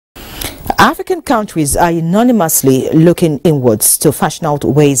African countries are unanimously looking inwards to fashion out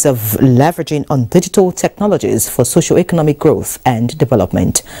ways of leveraging on digital technologies for socio-economic growth and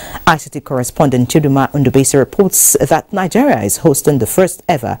development. ICT correspondent Chiduma Ndubisi reports that Nigeria is hosting the first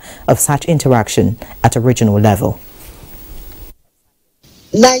ever of such interaction at a regional level.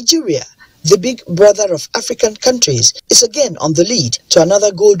 Nigeria, the big brother of African countries, is again on the lead to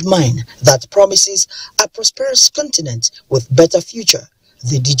another gold mine that promises a prosperous continent with better future.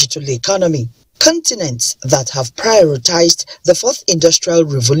 The digital economy. Continents that have prioritized the fourth industrial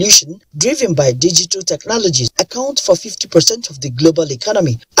revolution driven by digital technologies account for 50% of the global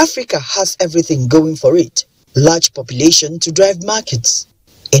economy. Africa has everything going for it. Large population to drive markets,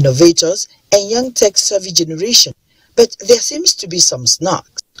 innovators and young tech-savvy generation. But there seems to be some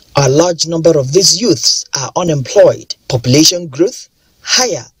snags. A large number of these youths are unemployed. Population growth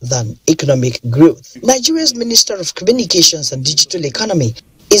higher than economic growth. Nigeria's Minister of Communications and Digital Economy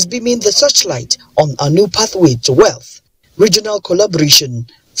is beaming the searchlight on a new pathway to wealth, regional collaboration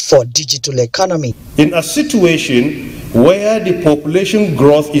for digital economy. In a situation where the population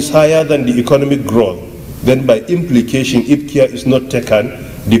growth is higher than the economic growth, then by implication, if care is not taken,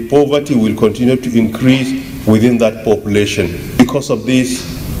 the poverty will continue to increase within that population. Because of this,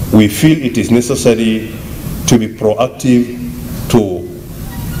 we feel it is necessary to be proactive to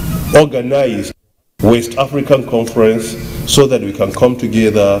organize West African Conference so that we can come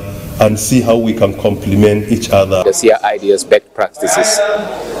together and see how we can complement each other. To share ideas, best practices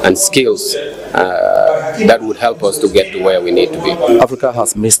and skills that would help us to get to where we need to be. Africa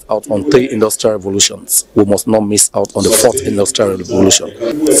has missed out on 3 industrial revolutions. We must not miss out on the 4th industrial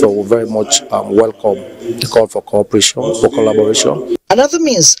revolution. So we very much welcome the call for cooperation, for collaboration. Another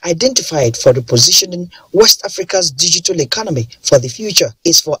means identified for repositioning West Africa's digital economy for the future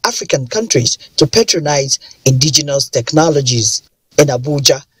is for African countries to patronize indigenous technologies. In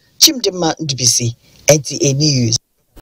Abuja, Chiduma Ndubisi, NTA News.